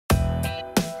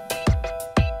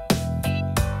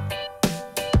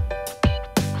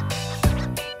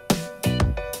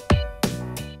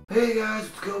guys,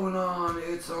 what's going on?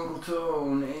 It's Uncle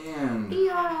Tone and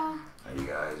Fiora. How you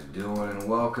guys doing? And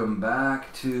welcome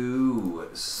back to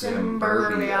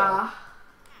Simburbia,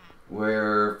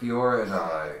 where Fiora and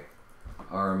I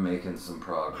are making some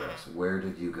progress. Where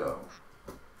did you go?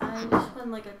 I just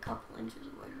went like a couple inches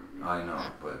away from you. I know,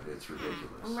 but it's ridiculous.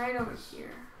 I'm right over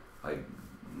here.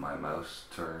 My mouse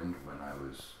turned when I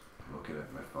was looking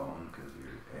at my phone because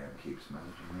your aunt keeps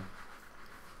messaging me.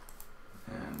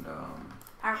 And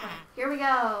Alright, here we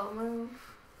go. Move.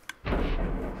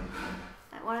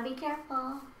 I want to be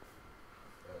careful.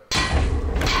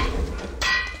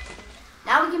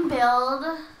 Now we can build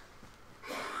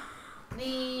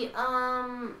the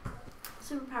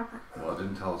super power plant. well, it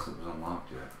didn't tell us it was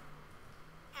unlocked yet.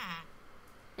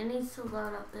 It needs to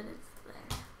load up that it's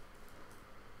there.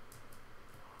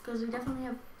 Because we definitely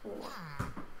have 4.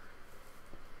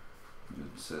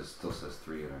 It still says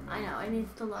 3 in our menu. I know, it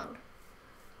needs to load.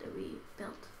 That we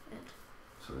built it.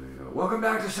 So there you go. Welcome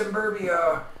back to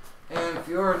Simburbia, and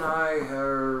Fiora and I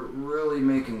are really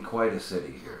making quite a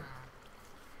city here.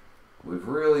 We've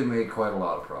really made quite a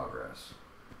lot of progress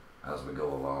as we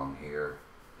go along here,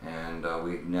 and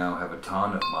we now have a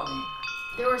ton of money.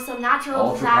 There were some natural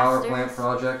Ultra disasters. power plant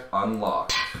project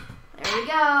unlocked. There we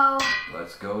go.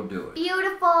 Let's go do it.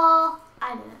 Beautiful.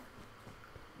 I did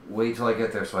it. Wait till I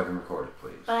get there so I can record it,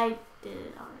 please. But I did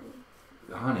it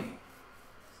already. Honey,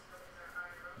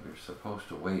 you're supposed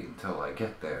to wait until I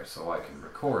get there so I can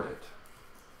record it.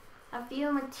 A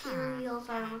few materials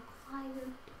are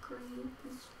required to create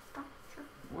this structure.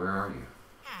 Where are you?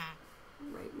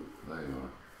 Right. There you are.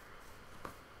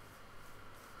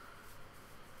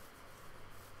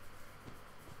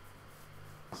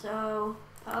 So,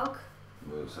 poke.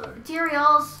 What is that?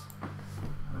 Materials.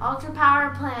 Ultra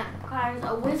power plant requires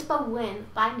a wisp of wind.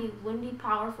 Find a windy,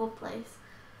 powerful place.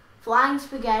 Flying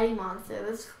spaghetti monster.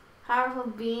 This powerful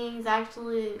being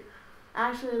actually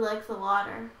likes the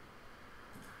water.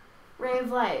 Ray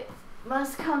of light.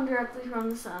 Must come directly from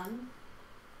the sun.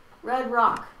 Red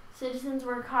rock. Citizens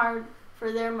work hard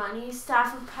for their money.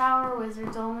 Staff of power.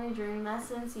 Wizards only. Dream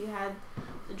essence. You had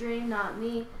the dream, not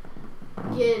me.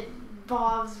 Kid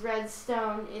Bob's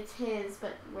redstone. It's his,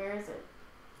 but where is it?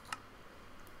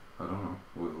 I don't know.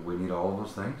 We need all of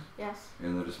those things? Yes.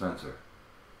 In the dispenser?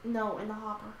 No, in the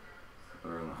hopper.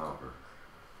 Or in the hopper?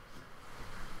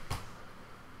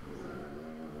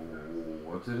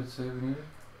 What did it say we needed?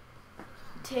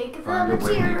 Take the Find a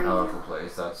windy, material. powerful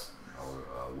place. That's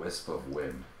a wisp of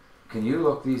wind. Can you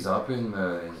look these up in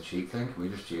the cheat thing? Can we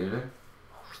just cheated it?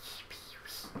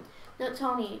 No,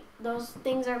 Tony, those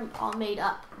things are all made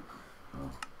up. Oh.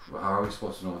 Well, how are we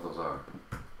supposed to know what those are?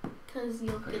 Because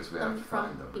you'll I get guess we have them to from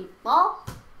find them. people.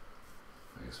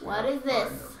 I guess we What have is to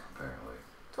find this? them, apparently.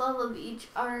 12 of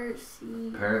each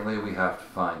RC. Apparently we have to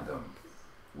find them.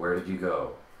 Where did you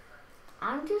go?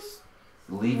 I'm just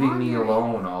Leaving me wondering.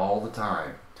 alone all the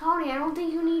time. Tony, I don't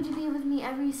think you need to be with me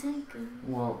every second.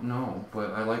 Well, no,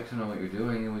 but I like to know what you're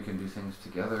doing and we can do things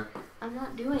together. I'm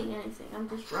not doing anything. I'm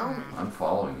just roaming. I'm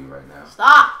following you right now.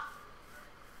 Stop!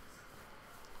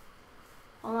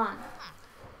 Hold on.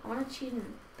 I want to cheat in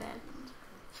bed.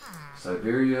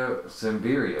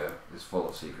 Simburbia is full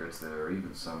of secrets. There are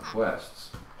even some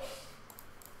quests.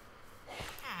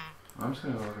 I'm just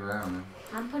gonna look around.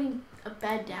 I'm putting a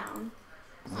bed down.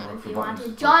 So Look if for you want to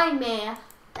buttons. join me,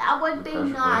 that would be Pressure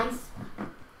nice.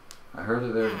 I heard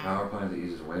that there's a power plant that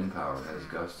uses wind power and has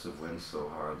gusts of wind so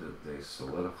hard that they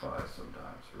solidify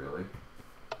sometimes. Really?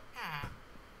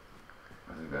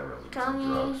 I think that represents some Johnny.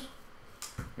 drugs.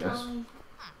 Yes? Johnny,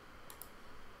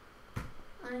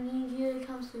 I need you to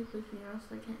come sleep with me or else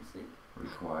I can't sleep.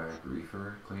 Require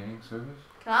reefer cleaning service?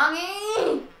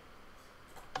 Tommy!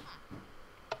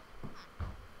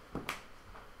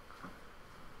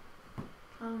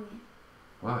 Tommy,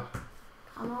 What?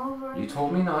 come over. You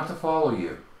told me not to follow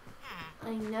you.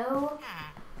 I know,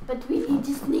 but we need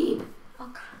to sleep.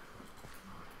 Okay.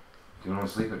 You don't want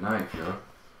to sleep at night, Fiora.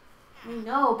 I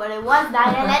know, but it was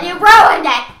night and then you ruined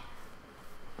it!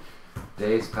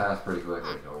 Days pass pretty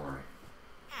quickly, don't worry.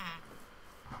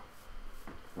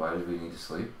 Why did we need to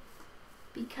sleep?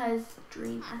 Because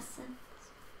dream essence.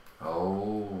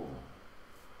 Oh.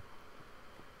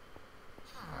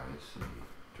 I see.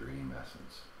 Dream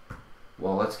essence.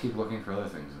 Well, let's keep looking for other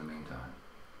things in the meantime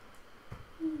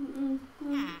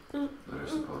that are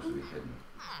supposed to be hidden.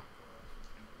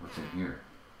 What's in here?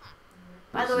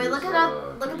 By the way, look at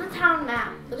the town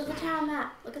map. Look at the town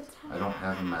map. Look at the town I map. don't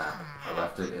have a map. I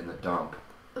left it in the dump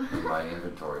in my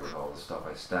inventory with all the stuff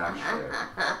I stashed there.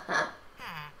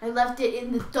 I left it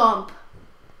in the dump.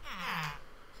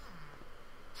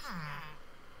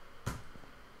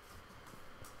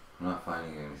 I'm not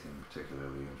finding anything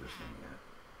particularly interesting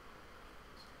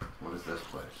yet. What is this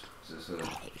place? Is this a...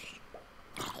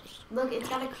 Look, it's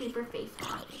got a creeper face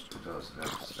on it. It does. It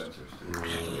has dispensers too.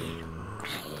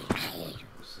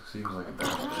 This seems like a bad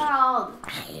place. Harold!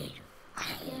 It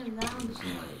seems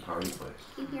like a party place.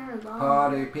 Keep your alarm.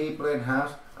 Party people in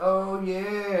house. Oh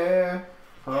yeah.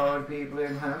 Party people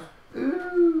in house.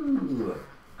 Ooh.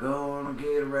 Gonna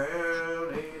get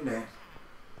around and dance.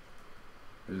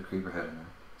 There's a creeper head in there.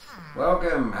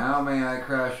 Welcome. How may I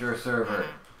crash your server?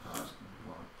 Well,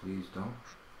 please don't.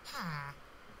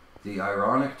 The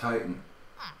Ironic Titan.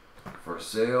 For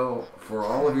sale for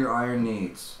all of your iron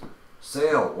needs.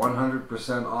 Sale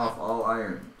 100% off all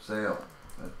iron. Sale.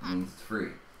 That means it's free.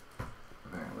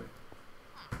 Apparently.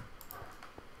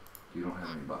 You don't have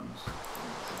any buttons.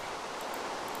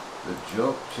 The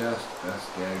joke chest,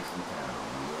 best gags in town.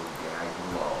 Real gag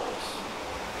and lulls.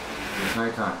 It's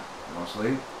nighttime. You want to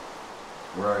sleep?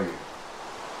 Where are you?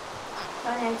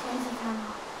 Sorry, I changed the time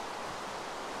off.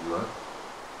 You what?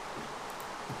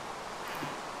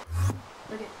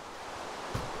 Look at it.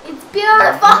 It's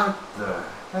beautiful! What the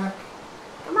heck?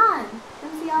 Come on.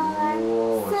 Come see all of our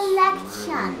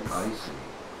selections. It's really icy.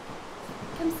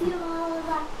 Come see all of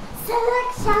our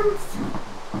selections.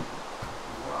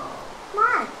 Wow. Come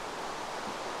on.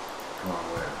 Come on,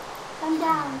 where? Come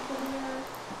down to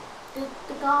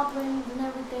the goblins and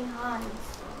everything hides.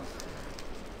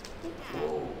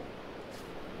 Whoa.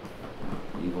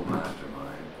 Evil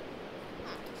mastermind.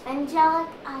 Angelic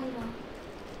idol.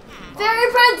 Fairy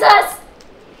princess!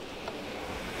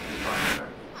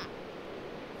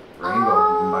 Rainbow.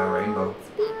 You can buy rainbow. It's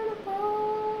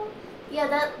beautiful. Yeah,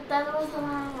 that was the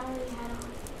one I already had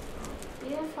on.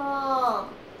 Beautiful. Oh,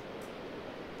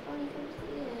 you can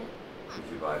see it. Did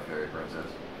you buy Fairy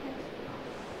Princess?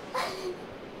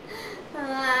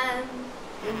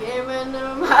 You gave me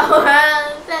no power.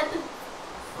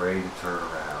 Afraid to turn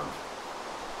around.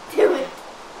 Do it.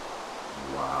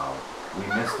 Wow. We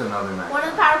missed another night. One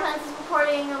of the power plants is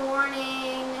reporting a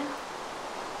warning.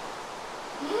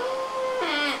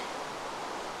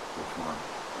 Which one?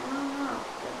 I don't know.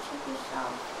 Go check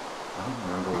yourself. I don't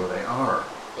remember where they are.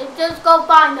 Just go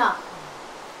find them.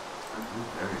 You're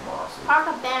very bossy. Park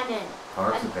abandoned.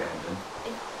 Park's abandoned. A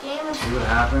game of See what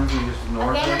happens when you just ignore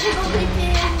a game of it? people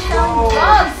beating selling Oh,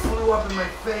 drugs. it flew up in my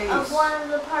face. Of one of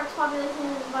the park's population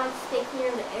is advised to stay clear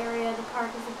of the area. The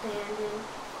park is abandoned.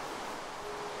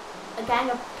 A gang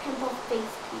of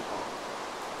pimple-faced people.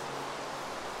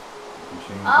 You can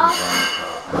change Oh. the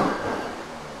environment.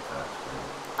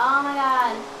 Oh my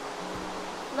god.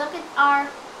 Look at our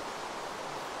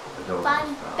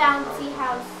fun, bouncy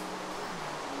house.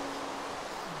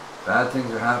 Bad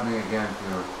things are happening again,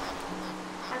 Fiora.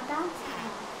 Our bouncy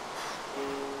house.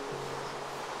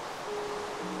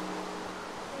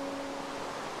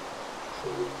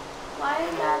 Why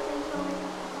are bad things only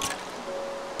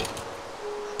happening?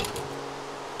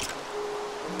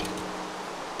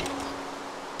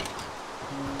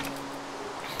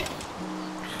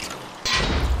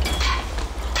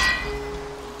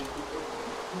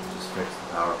 Just fix the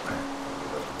power plant.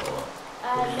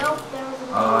 Nope, there was a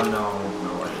Oh, no,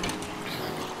 I didn't.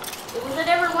 It was a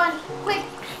different one. Quick!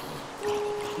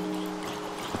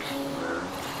 Where?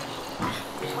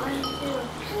 1, 2.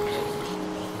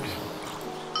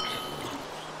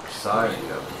 Which side you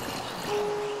have?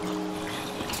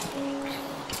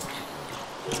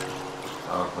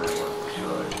 Power plant was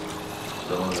destroyed.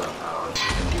 Still got power. It's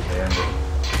going to be abandoned.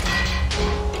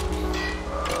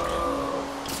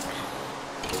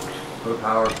 Put a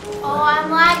power plant. Oh, I'm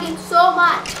lagging so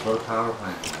much. Put a power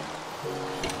plant.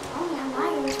 Oh, I'm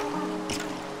lagging so much.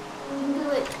 You can do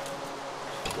it.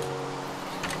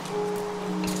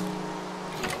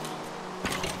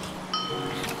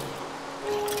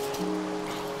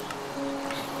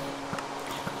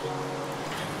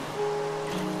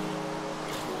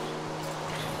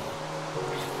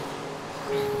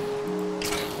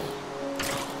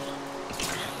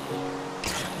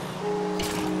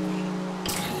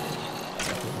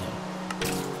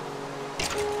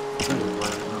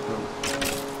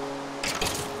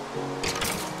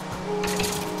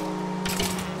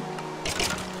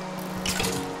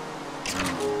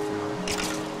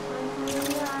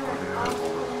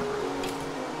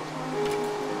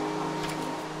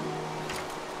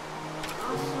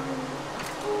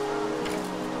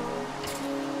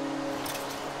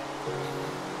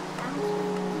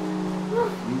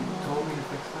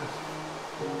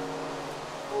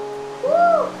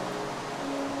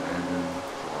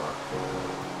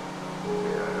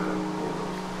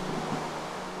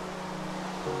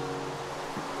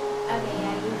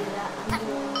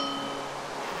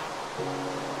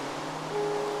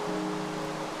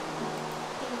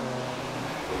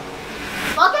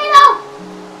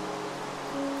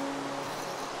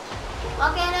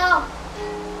 Volcano!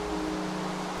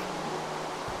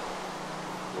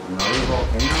 Another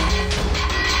volcano?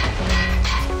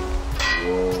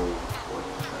 Whoa. What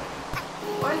is that?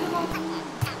 Where's the volcano?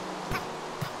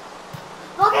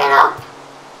 Volcano!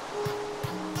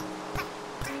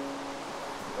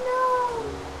 No!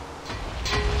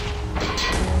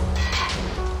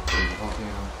 Where's the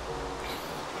volcano?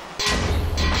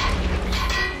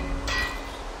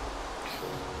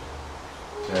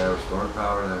 Okay, I restored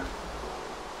power there.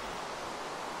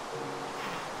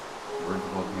 Where'd the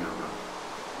volcano go?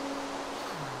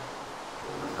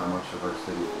 That's how much of our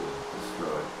city is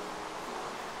destroyed.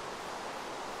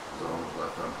 Zones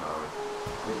left unpowered.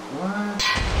 Wait, what?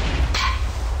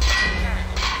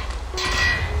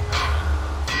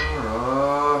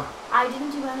 I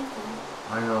didn't do anything.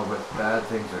 I know, but bad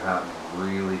things are happening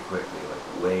really quickly,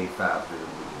 like way faster than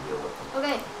we can deal with them.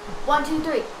 Okay, 1, 2,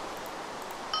 3.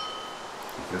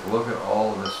 Because look at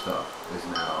all of this stuff is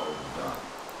now done.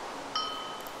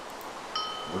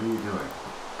 What are you doing?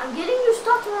 I'm getting you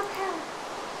stuff to repair.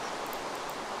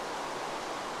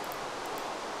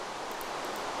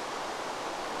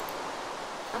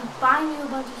 I'm buying you a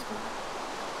bunch of stuff.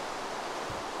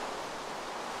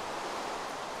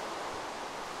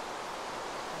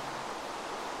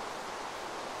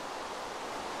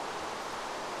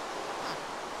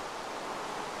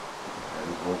 Okay,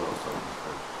 these bulldozers are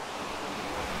first.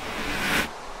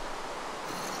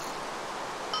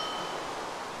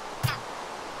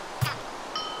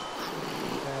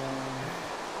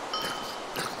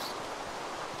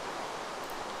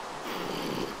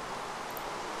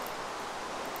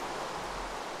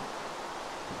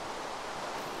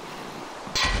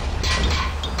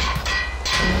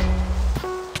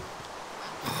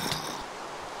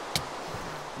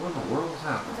 What in the world is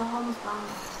happening? It's a homeless bomb.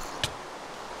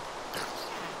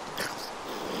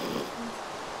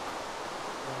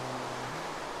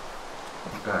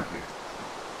 Get back here.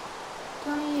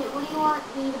 Tony, what do you want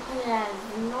me to put it as?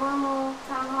 Normal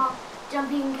town hall?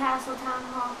 Jumping castle town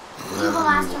hall? Whatever Evil you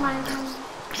mastermind want. town hall?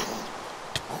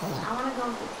 I want to go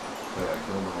with it. Okay, I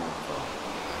killed the homeless dog.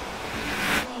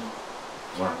 Hey,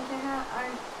 What? trying to figure out our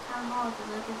town hall to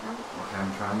look at them. Okay,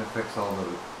 I'm trying to fix all the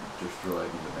destroyed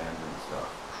and abandoned stuff.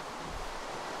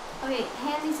 Okay,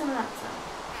 hand me some of that stuff.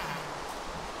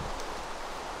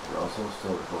 You're also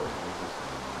still recording. What is this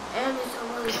thing? And it's a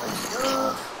really good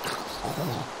stuff.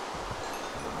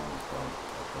 The homeless dog.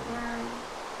 Where are you?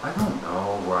 I don't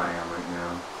know where I am right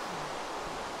now.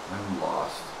 I'm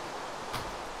lost.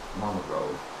 I'm on the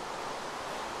road.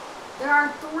 There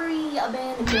are 3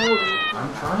 abandoned buildings.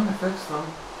 I'm trying to fix them.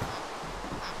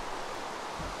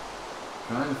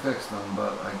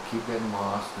 But I keep getting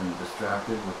lost and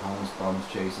distracted with homeless bums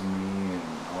chasing me and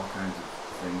all kinds of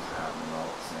things happening all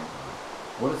at the same time.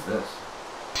 What is this?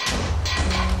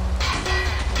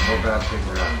 What bad things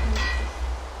are happening?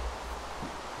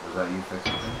 Was that you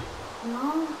fixing it?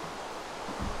 No.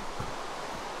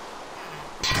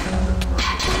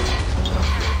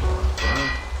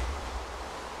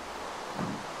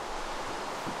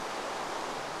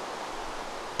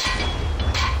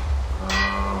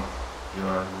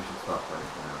 We should stop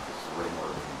fighting for now. This is way more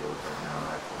than we can deal with right now, and I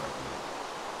actually have to leave.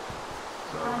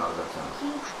 So, how does that sound?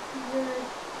 Keep your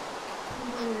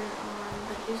computer on,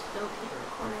 but just don't keep it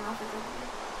recording off of it.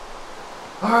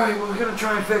 Alright, well, we're gonna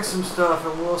try and fix some stuff,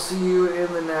 and we'll see you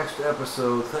in the next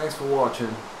episode. Thanks for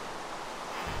watching.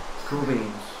 Cool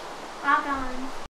beans. Rock on.